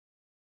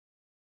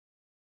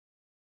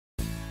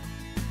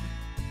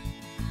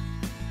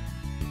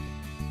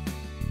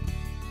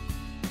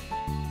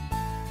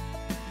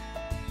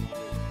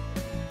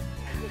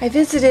I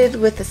visited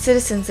with the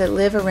citizens that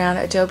live around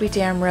Adobe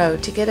Dam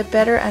Rd to get a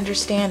better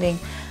understanding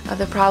of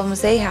the problems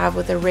they have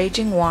with a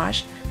raging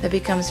wash that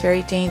becomes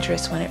very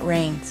dangerous when it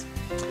rains.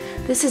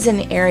 This is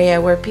an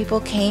area where people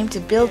came to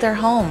build their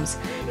homes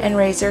and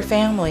raise their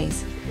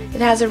families.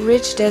 It has a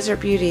rich desert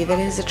beauty that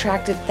has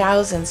attracted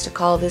thousands to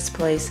call this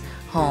place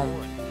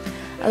home.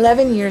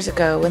 11 years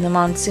ago, when the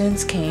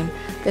monsoons came,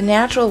 the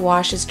natural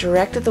washes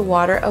directed the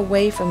water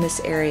away from this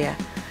area.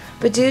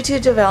 But due to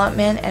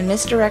development and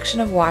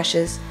misdirection of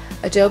washes,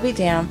 Adobe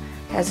Dam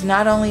has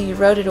not only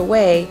eroded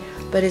away,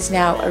 but is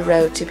now a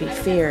road to be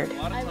feared.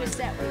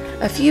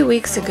 A few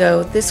weeks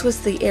ago, this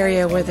was the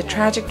area where the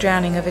tragic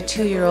drowning of a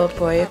 2-year-old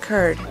boy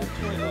occurred.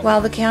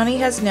 While the county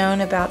has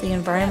known about the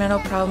environmental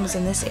problems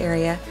in this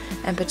area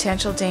and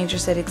potential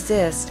dangers that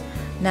exist,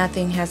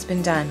 nothing has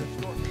been done.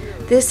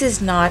 This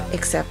is not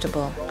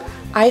acceptable.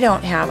 I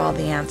don't have all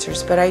the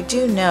answers, but I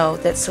do know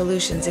that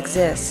solutions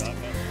exist.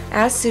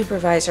 As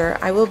supervisor,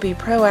 I will be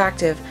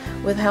proactive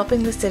with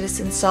helping the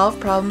citizens solve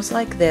problems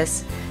like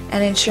this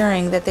and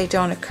ensuring that they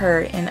don't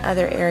occur in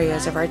other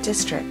areas of our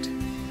district.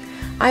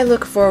 I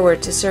look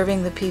forward to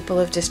serving the people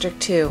of District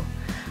 2.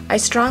 I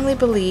strongly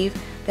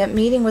believe that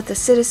meeting with the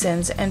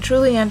citizens and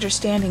truly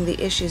understanding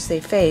the issues they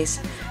face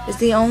is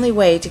the only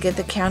way to get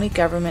the county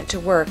government to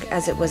work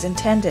as it was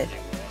intended.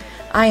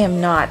 I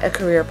am not a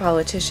career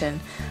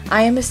politician.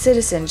 I am a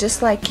citizen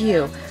just like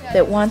you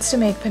that wants to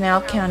make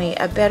Pinal County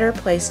a better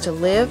place to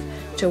live,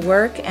 to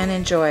work, and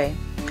enjoy.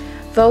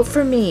 Vote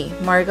for me,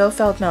 Margo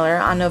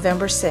Feldmiller, on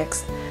November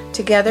 6th.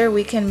 Together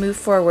we can move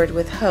forward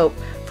with hope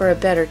for a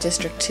better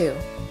District 2.